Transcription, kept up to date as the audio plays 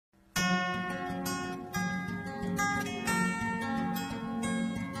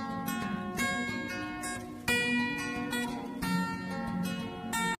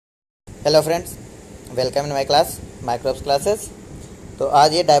Hello friends, welcome in my class microbes classes. तो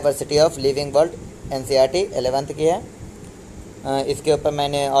आज ये diversity of living world NCERT 11th की है। इसके ऊपर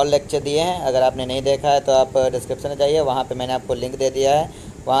मैंने और लेक्चर दिए हैं। अगर आपने नहीं देखा है तो आप डिस्क्रिप्शन में जाइए, वहाँ पे मैंने आपको लिंक दे दिया है,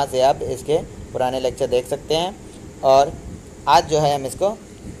 वहाँ से आप इसके पुराने लेक्चर देख सकते हैं। और आज जो है हम इसको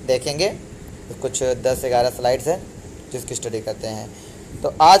देखेंगे, कुछ 10-11 स्लाइड्स हैं जिसकी स्टडी करते हैं।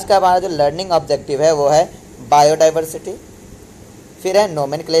 तो आज का हमारा जो लर्निंग ऑब्जेक्टिव है वो है बायोडाइवर्सिटी, फिर है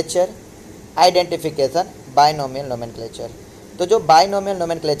नोमेनक्लेचर, आइडेंटिफिकेशन, बाइनोमियल नोमेनक्लेचर। तो जो बाइनोमियल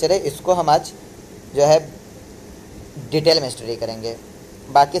नोमेनक्लेचर है इसको हम आज जो है डिटेल में स्टडी करेंगे।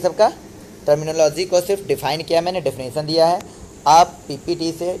 बाकी सबका टर्मिनोलॉजी को सिर्फ डिफाइन किया, मैंने डेफिनेशन दिया है। आप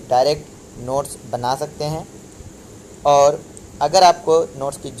पीपीटी से डायरेक्ट नोट्स बना सकते हैं, और अगर आपको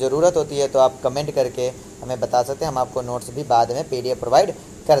नोट्स की ज़रूरत होती है तो आप कमेंट करके हमें बता सकते हैं, हम आपको नोट्स भी बाद में पीडीएफ प्रोवाइड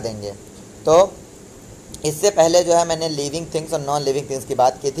कर देंगे। तो इससे पहले जो है मैंने लिविंग थिंग्स और नॉन लिविंग थिंग्स की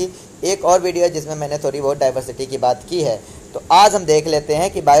बात की थी। एक और वीडियो है जिसमें मैंने थोड़ी बहुत डाइवर्सिटी की बात की है। तो आज हम देख लेते हैं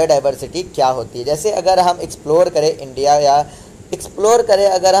कि बायोडाइवर्सिटी क्या होती है। जैसे अगर हम एक्सप्लोर करें इंडिया, या एक्सप्लोर करें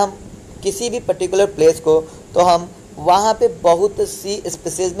अगर हम किसी भी पर्टिकुलर प्लेस को, तो हम वहाँ पे बहुत सी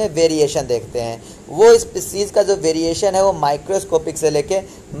स्पीसीज़ में वेरिएशन देखते हैं। वो स्पीसीज़ का जो वेरिएशन है वो माइक्रोस्कोपिक से लेके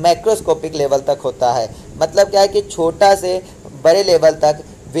मैक्रोस्कोपिक लेवल तक होता है। मतलब क्या है कि छोटा से बड़े लेवल तक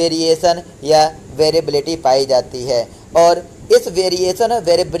वेरिएशन या वेरिएबिलिटी पाई जाती है, और इस वेरिएशन और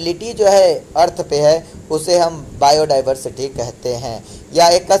वेरिएबिलिटी जो है अर्थ पे है उसे हम बायोडाइवर्सिटी कहते हैं। या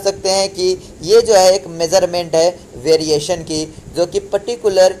एक कह सकते हैं कि ये जो है एक मेजरमेंट है वेरिएशन की, जो कि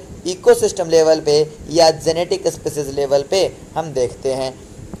पर्टिकुलर इकोसिस्टम लेवल पे या जेनेटिक स्पीसीज लेवल पे हम देखते हैं।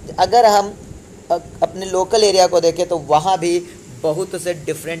 अगर हम अपने लोकल एरिया को देखें तो वहाँ भी बहुत से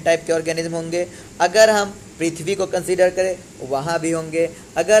डिफरेंट टाइप के ऑर्गेनिज्म होंगे। अगर हम पृथ्वी को कंसीडर करें वहाँ भी होंगे।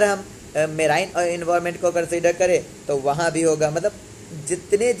 अगर हम मेराइन इन्वायरमेंट को कंसीडर करें तो वहाँ भी होगा। मतलब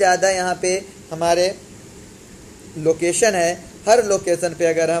जितने ज़्यादा यहाँ पे हमारे लोकेशन है, हर लोकेशन पे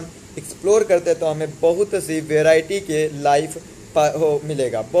अगर हम एक्सप्लोर करते तो हमें बहुत सी वेराइटी के लाइफ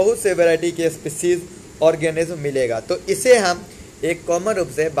मिलेगा, बहुत से वेराइटी के स्पीसीज ऑर्गेनिज्म मिलेगा। तो इसे हम एक कॉमन रूप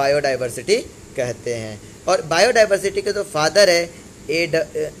से बायोडाइवर्सिटी कहते हैं। और बायोडाइवर्सिटी के जो फादर है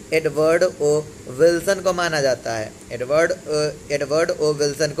एडवर्ड ओ विल्सन को माना जाता है। एडवर्ड ओ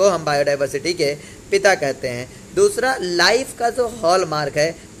विल्सन को हम बायोडाइवर्सिटी के पिता कहते हैं। दूसरा, लाइफ का जो हॉल मार्क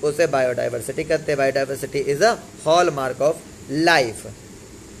है उसे बायोडाइवर्सिटी कहते हैं। Biodiversity is a hall mark of life.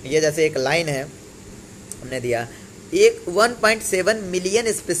 ये जैसे एक लाइन है हमने दिया, एक 1.7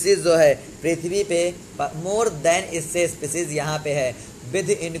 मिलियन स्पीसीज जो है पृथ्वी पे, मोर देन इससे स्पीसीज यहाँ पे है, with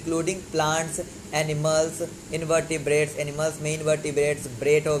including plants, animals, invertebrates, animals में इनवर्टिब्रेट्स,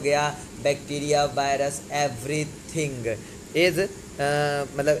 ब्रेट हो गया, बैक्टीरिया, वायरस, एवरीथिंग इज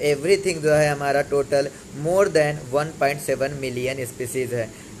मतलब एवरीथिंग जो है हमारा total more than 1.7 million species है।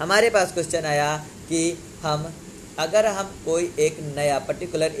 हमारे पास क्वेश्चन आया कि अगर हम कोई एक नया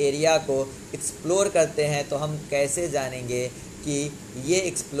पर्टिकुलर एरिया को एक्सप्लोर करते हैं तो हम कैसे जानेंगे कि ये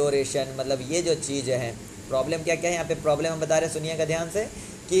एक्सप्लोरेशन, मतलब ये जो चीज़ है, प्रॉब्लम क्या क्या है यहाँ पे प्रॉब्लम हम बता रहे हैं, सुनिएगा ध्यान से,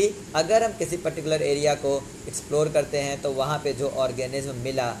 कि अगर हम किसी पर्टिकुलर एरिया को एक्सप्लोर करते हैं तो वहाँ पे जो ऑर्गेनिज्म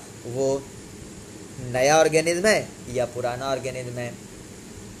मिला वो नया ऑर्गेनिज्म है या पुराना ऑर्गेनिज्म है।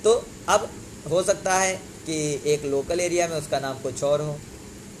 तो अब हो सकता है कि एक लोकल एरिया में उसका नाम कुछ और हो,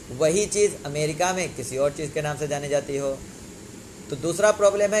 वही चीज़ अमेरिका में किसी और चीज़ के नाम से जानी जाती हो। तो दूसरा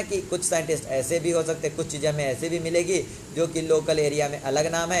प्रॉब्लम है कि कुछ साइंटिस्ट ऐसे भी हो सकते हैं, कुछ चीज़ें हमें ऐसे भी मिलेगी जो कि लोकल एरिया में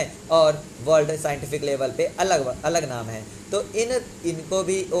अलग नाम है और वर्ल्ड साइंटिफिक लेवल पे अलग अलग नाम है। तो इनको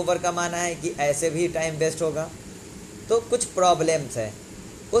भी ओवरकम आना है कि ऐसे भी टाइम वेस्ट होगा। तो कुछ प्रॉब्लम्स हैं,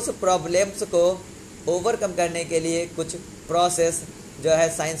 उस प्रॉब्लम्स को ओवरकम करने के लिए कुछ प्रोसेस जो है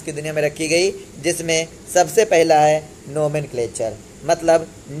साइंस की दुनिया में रखी गई, जिसमें सबसे पहला है नोमेनक्लेचर, मतलब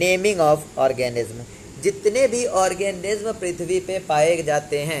नेमिंग ऑफ ऑर्गेनिज्म। जितने भी ऑर्गेनिज्म पृथ्वी पे पाए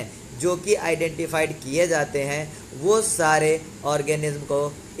जाते हैं, जो कि आइडेंटिफाइड किए जाते हैं, वो सारे ऑर्गेनिज्म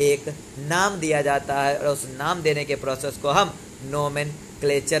को एक नाम दिया जाता है, और उस नाम देने के प्रोसेस को हम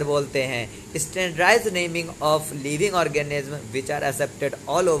नोमेनक्लेचर बोलते हैं। Standardised naming of living organism which are accepted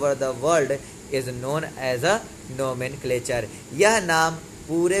all over the world is known as a nomenclature. यह नाम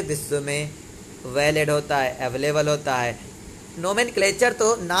पूरे विश्व में वैलिड होता है, अवेलेबल होता है। नोमेनक्लेचर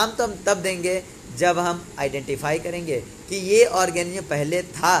तो नाम तो हम तब देंगे जब हम आइडेंटिफाई करेंगे कि ये ऑर्गेनिज्म पहले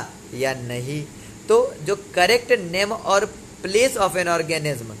था या नहीं। तो जो करेक्ट नेम और प्लेस ऑफ एन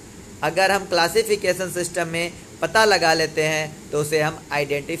ऑर्गेनिज्म अगर हम क्लासिफिकेशन सिस्टम में पता लगा लेते हैं तो उसे हम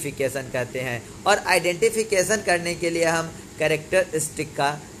आइडेंटिफिकेशन कहते हैं। और आइडेंटिफिकेशन करने के लिए हम कैरेक्टरिस्टिक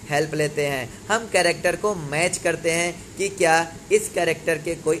का हेल्प लेते हैं। हम कैरेक्टर को मैच करते हैं कि क्या इस कैरेक्टर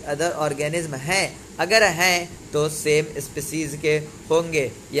के कोई अदर ऑर्गेनिज्म हैं। अगर हैं तो सेम स्पीसीज के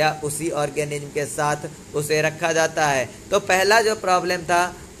होंगे या उसी ऑर्गेनिज्म के साथ उसे रखा जाता है। तो पहला जो प्रॉब्लम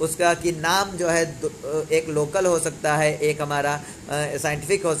था उसका कि नाम जो है एक लोकल हो सकता है, एक हमारा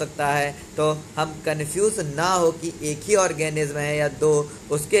साइंटिफिक हो सकता है, तो हम कंफ्यूज ना हो कि एक ही ऑर्गेनिज्म है या दो,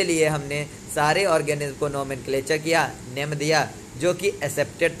 उसके लिए हमने सारे ऑर्गेनिज्म को नोमेनक्लेचर किया, नेम दिया, जो कि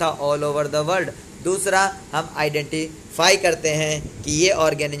एक्सेप्टेड था ऑल ओवर द वर्ल्ड। दूसरा, हम आइडेंटिफाई करते हैं कि ये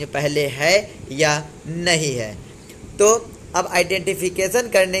ऑर्गेनिज्म पहले है या नहीं है। तो अब आइडेंटिफिकेशन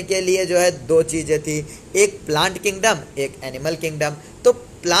करने के लिए जो है दो चीज़ें थी, एक प्लांट किंगडम, एक एनिमल किंगडम। तो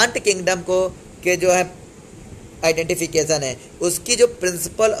प्लांट किंगडम को के जो है आइडेंटिफिकेशन है, उसकी जो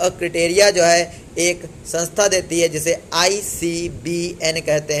प्रिंसिपल और क्राइटेरिया जो है एक संस्था देती है जिसे ICBN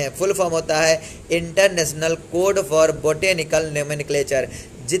कहते हैं। फुल फॉर्म होता है international code for botanical nomenclature.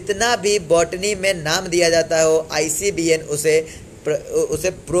 जितना भी बॉटनी में नाम दिया जाता है वो ICBN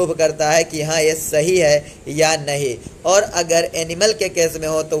उसे प्रूव करता है कि हाँ ये सही है या नहीं। और अगर एनिमल के केस में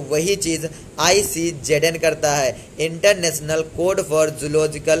हो तो वही चीज़ ICZN करता है, international code for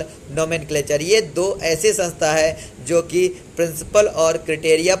zoological nomenclature. ये दो ऐसी संस्था है जो कि प्रिंसिपल और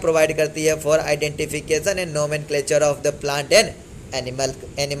क्राइटेरिया प्रोवाइड करती है for identification and nomenclature of the plant and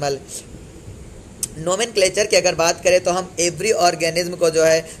animal. Nomenclature की अगर बात करें तो हम एवरी ऑर्गेनिज्म को जो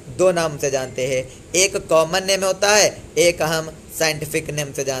है दो नाम से जानते हैं, एक कॉमन नेम होता है, एक हम साइंटिफिक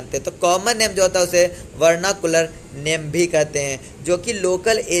नेम से जानते हैं। तो कॉमन नेम जो होता है उसे वर्नाकुलर नेम भी कहते हैं, जो कि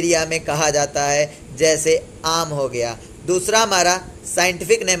लोकल एरिया में कहा जाता है, जैसे आम हो गया। दूसरा हमारा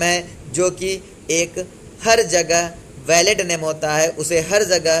साइंटिफिक नेम है जो कि एक हर जगह वैलिड नेम होता है, उसे हर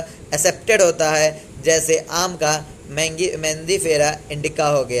जगह एक्सेप्टेड होता है, जैसे आम का मैंगीफेरा इंडिका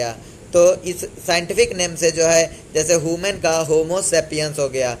हो गया। तो इस साइंटिफिक नेम से जो है जैसे ह्यूमन का होमो सेपियंस हो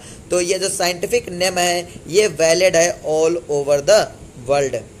गया। तो ये जो साइंटिफिक नेम है ये वैलिड है ऑल ओवर द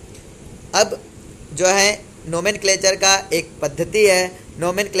वर्ल्ड। अब जो है नोमेनक्लेचर का एक पद्धति है,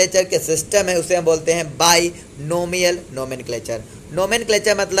 नोमेनक्लेचर के सिस्टम है, उसे हम बोलते हैं बाइनोमियल नोमेनक्लेचर।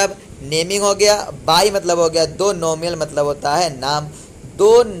 नोमेनक्लेचर मतलब नेमिंग हो गया, बाई मतलब हो गया दो, नोमियल मतलब होता है नाम।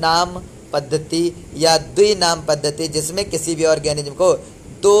 दो नाम पद्धति या द्विनाम पद्धति जिसमें किसी भी ऑर्गेनिज्म को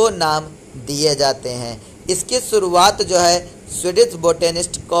दो नाम दिए जाते हैं। इसकी शुरुआत जो है स्वीडिश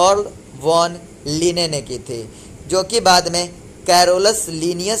बोटेनिस्ट कार्ल वॉन लिने ने की थी, जो कि बाद में कैरोलस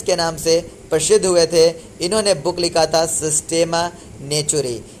लिनियस के नाम से प्रसिद्ध हुए थे। इन्होंने बुक लिखा था सिस्टेमा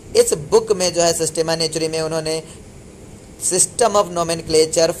नेचुरी। इस बुक में जो है सिस्टेमा नेचुरी में उन्होंने system of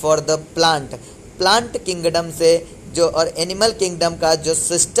nomenclature for the plant kingdom से जो और एनिमल किंगडम का जो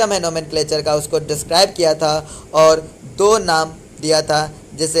सिस्टम है नोमेनक्लेचर का उसको डिस्क्राइब किया था और दो नाम दिया था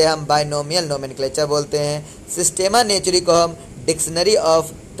जिसे हम बाइनोमियल नोमेनक्लेचर बोलते हैं। सिस्टेमा नेचुरी को हम डिक्शनरी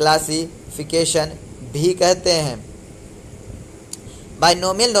ऑफ क्लासिफिकेशन भी कहते हैं।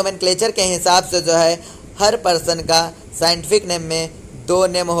 बाइनोमियल नोमेनक्लेचर के हिसाब से जो है हर पर्सन का साइंटिफिक नेम में दो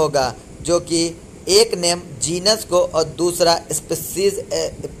नेम होगा, जो कि एक नेम जीनस को और दूसरा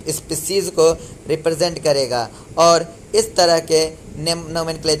स्पीसीज को रिप्रेजेंट करेगा, और इस तरह के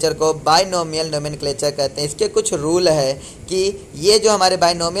नोमेनक्लेचर को बाइनोमियल नोमेनक्लेचर कहते हैं। इसके कुछ रूल है कि ये जो हमारे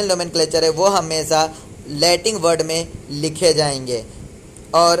बाइनोमियल नोमेनक्लेचर है वो हमेशा लैटिन वर्ड में लिखे जाएंगे,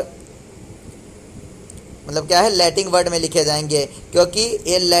 और मतलब क्या है लैटिन वर्ड में लिखे जाएंगे, क्योंकि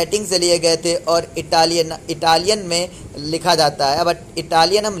ये लैटिन से लिए गए थे और इटालियन में लिखा जाता है। अब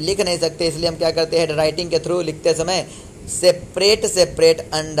इटालियन हम लिख नहीं सकते, इसलिए हम क्या करते हैं राइटिंग के थ्रू लिखते समय सेपरेट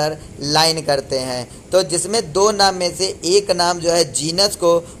अंडर लाइन करते हैं। तो जिसमें दो नाम में से एक नाम जो है जीनस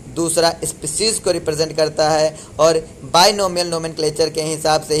को, दूसरा स्पीसीज को रिप्रेजेंट करता है। और बाइनोमियल नोमेनक्लेचर के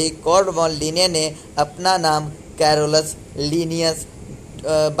हिसाब से ही कार्ल वॉन लिने ने अपना नाम कैरोलस लिनियस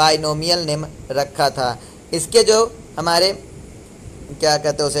बाइनोमियल नेम रखा था। इसके जो हमारे क्या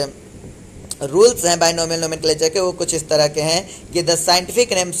कहते हैं उसे रूल्स हैं बाइनोमियल नोमेनक्लेचर के, वो कुछ इस तरह के हैं कि the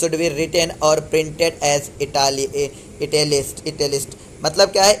scientific name should be written और प्रिंटेड एज इटैलिस्ट।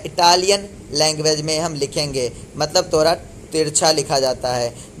 मतलब क्या है, इटालियन लैंग्वेज में हम लिखेंगे, मतलब थोड़ा तिरछा लिखा जाता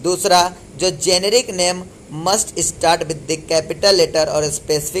है। दूसरा, जो generic name must start with the capital letter और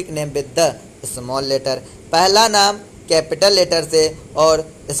specific name with the small letter. पहला नाम कैपिटल लेटर से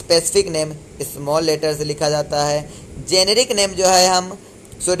और स्पेसिफिक नेम स्मॉल लेटर से लिखा जाता है। जेनेरिक नेम जो है हम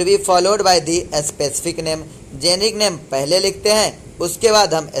should be followed by the specific name. Generic name पहले लिखते हैं, उसके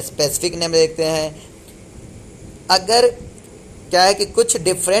बाद हम स्पेसिफिक नेम लिखते हैं। अगर क्या है कि कुछ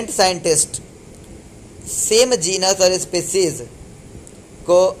डिफरेंट साइंटिस्ट सेम जीनस और स्पीसीज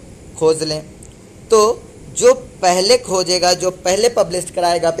को खोज लें, तो जो पहले खोजेगा, जो पहले पब्लिश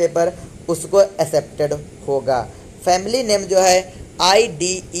कराएगा पेपर, उसको एक्सेप्टेड होगा। फैमिली नेम जो है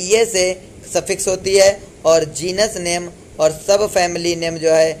IDEA से सफिक्स होती है, और जीनस नेम और सब फैमिली नेम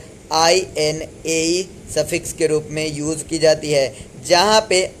जो है INAE सफिक्स के रूप में यूज़ की जाती है। जहाँ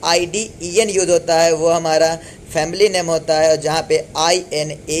पे IDEN यूज़ होता है वो हमारा फैमिली नेम होता है, और जहाँ पे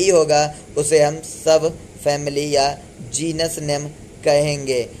INAE होगा उसे हम सब फैमिली या जीनस नेम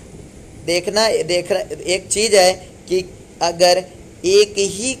कहेंगे। देखना एक चीज़ है कि अगर एक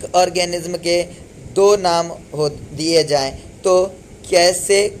ही ऑर्गेनिज्म के दो नाम हो दिए जाएं तो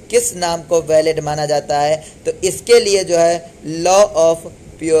कैसे किस नाम को वैलिड माना जाता है, तो इसके लिए जो है लॉ ऑफ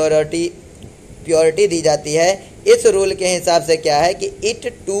प्योरिटी दी जाती है। इस रूल के हिसाब से क्या है कि इट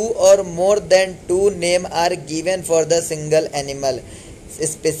टू और more than to name are given for the single animal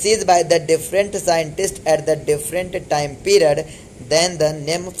species by the different scientists at the different time period, then the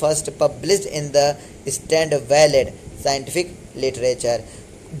name first published in the stand valid scientific literature।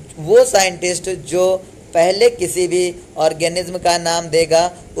 वो scientist जो पहले किसी भी organism का नाम देगा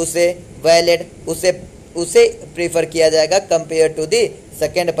उसे valid उसे प्रीफर किया जाएगा compare to the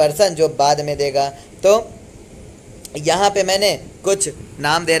second person जो बाद में देगा। तो यहाँ पे मैंने कुछ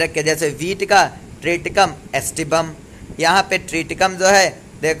नाम दे रखे, जैसे वीट का ट्रिटिकम एस्टिबम। यहाँ पे ट्रिटिकम जो है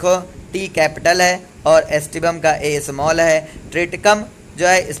देखो टी कैपिटल है और एस्टिबम का ए स्मॉल है। ट्रिटिकम जो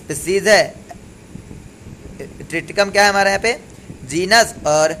है स्पीसीज है, ट्रिटिकम क्या है हमारे यहाँ पे जीनस,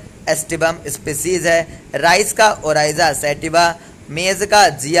 और एस्टिबम स्पीसीज है। राइस का ओराइजा सैटिवा, मेज का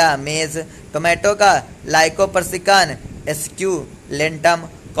जिया मेज, टोमेटो का लाइकोपर्सिकन एस्क्यू लेंटम,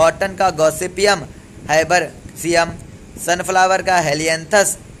 कॉटन का गॉसिपियम हाइबरसियम, सनफ्लावर का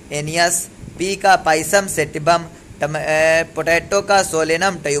हेलियंथस एनियस, पी का पाइसम सेटिबम, पोटैटो का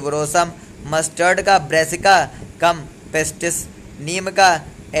सोलेनम ट्यूबरोसम, मस्टर्ड का ब्रेसिका कम पेस्टिस, नीम का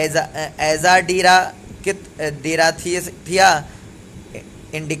एजाडीरा कित दिराथिया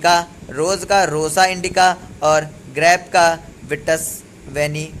इंडिका, रोज़ का रोसा इंडिका, और ग्रेप का विटस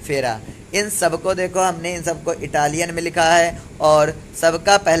वेनीफेरा। इन सबको देखो हमने इन सबको इटालियन में लिखा है और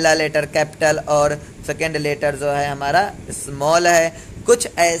सबका पहला लेटर कैपिटल और सेकेंड लेटर जो है हमारा स्मॉल है। कुछ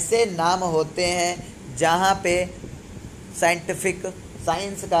ऐसे नाम होते हैं जहाँ पे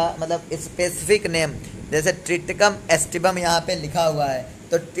साइंस का मतलब स्पेसिफिक नेम, जैसे ट्रिटिकम एस्टिबम यहाँ पे लिखा हुआ है,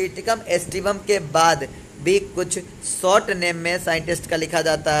 तो ट्रिटिकम एस्टिबम के बाद भी कुछ शॉर्ट नेम में साइंटिस्ट का लिखा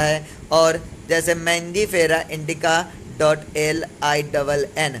जाता है, और जैसे मैंगीफेरा इंडिका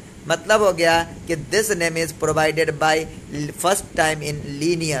 .LINN मतलब हो गया कि this name is provided by first time in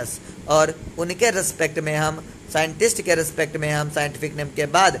Linnaeus, और उनके रिस्पेक्ट में हम साइंटिस्ट के रिस्पेक्ट में हम साइंटिफिक नेम के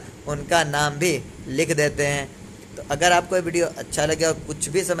बाद उनका नाम भी लिख देते हैं। तो अगर आपको ये वीडियो अच्छा लगे और कुछ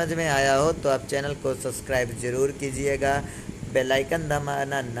भी समझ में आया हो तो आप चैनल को सब्सक्राइब ज़रूर कीजिएगा, बेल आइकन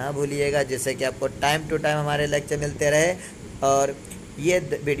दबाना ना भूलिएगा, जिससे कि आपको टाइम टू टाइम हमारे लेक्चर मिलते रहे। और ये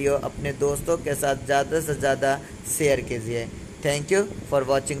वीडियो अपने दोस्तों के साथ ज़्यादा से ज़्यादा शेयर कीजिए। Thank you for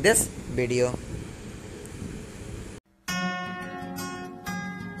watching this video.